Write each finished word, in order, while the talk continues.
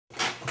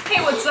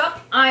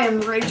I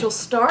am Rachel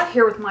Starr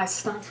here with my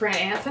stunt friend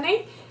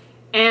Anthony,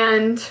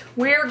 and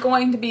we're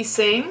going to be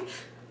seeing,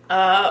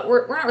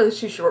 we're not really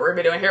too sure what we're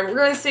going to be doing here, but we're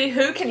going to see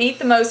who can eat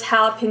the most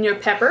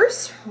jalapeno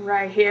peppers,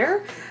 right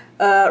here.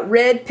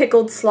 Red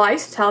pickled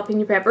sliced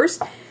jalapeno peppers,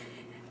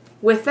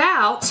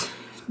 without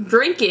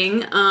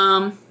drinking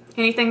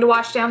anything to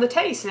wash down the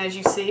taste. And as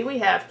you see, we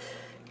have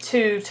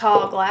 2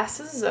 tall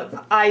glasses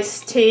of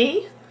iced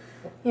tea,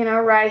 you know,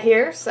 right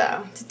here,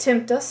 so to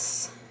tempt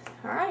us.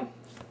 Alright,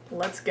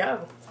 let's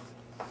go.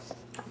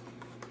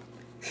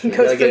 He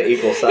goes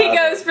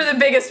for the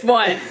biggest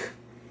one.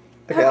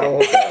 I don't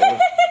want that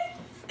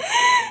one.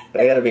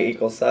 They gotta be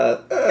equal size.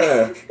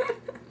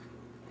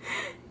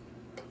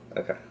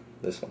 Okay,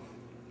 this one.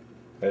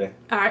 Ready?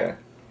 Alright. Okay.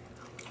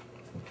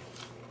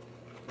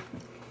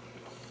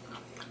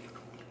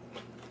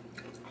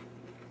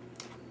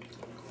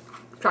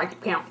 Try to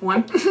count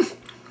 1.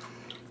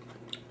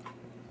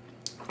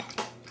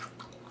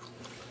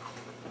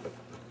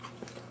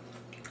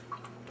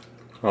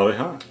 Are they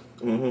hot?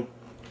 Mm-hmm.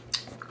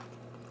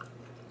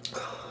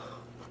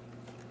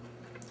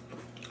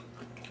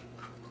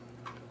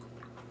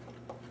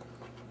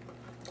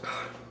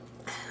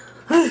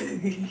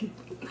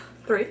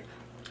 Three.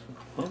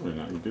 Probably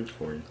not. You do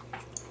for you.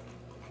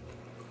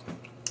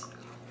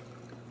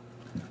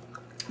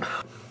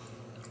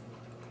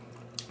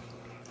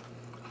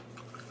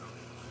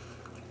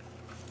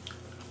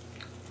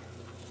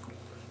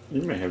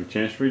 You may have a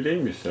chance to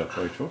redeem yourself,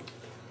 Rachel.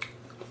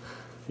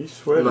 He's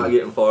sweating. I'm not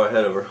getting far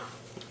ahead of her.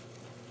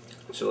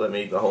 She'll let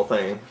me eat the whole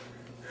thing.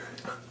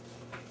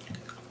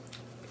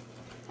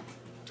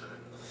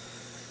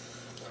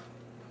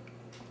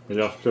 Are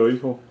y'all still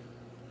equal?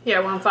 Yeah,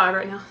 we're on 5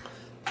 right now.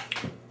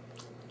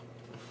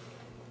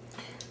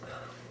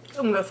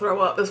 I'm gonna throw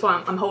up. That's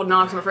why I'm holding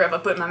on, because I'm afraid if I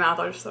put it in my mouth,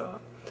 I'll just throw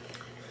up.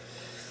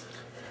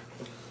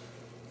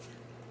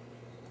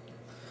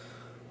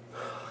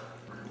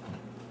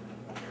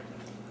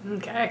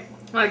 Okay,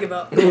 I give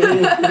up.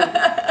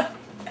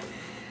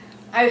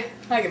 I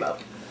give up.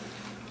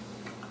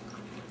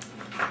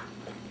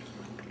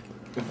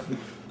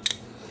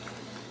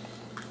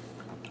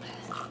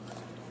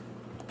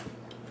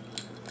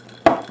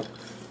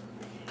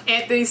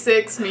 Anthony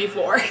 6, me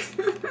 4.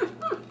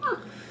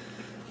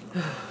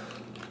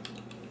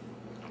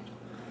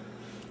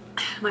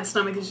 My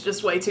stomach is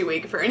just way too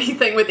weak for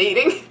anything with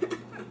eating.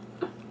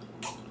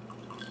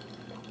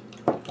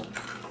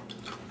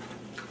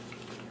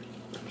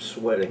 I'm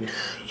sweating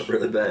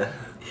really bad.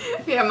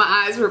 Yeah, my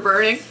eyes were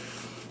burning.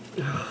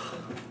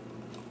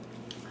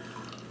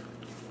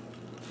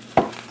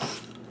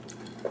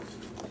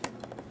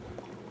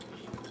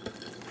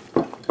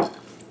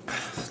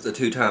 The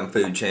 2-time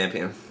food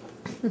champion.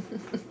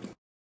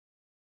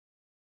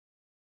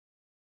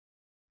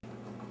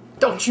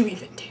 Don't you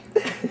even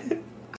dare.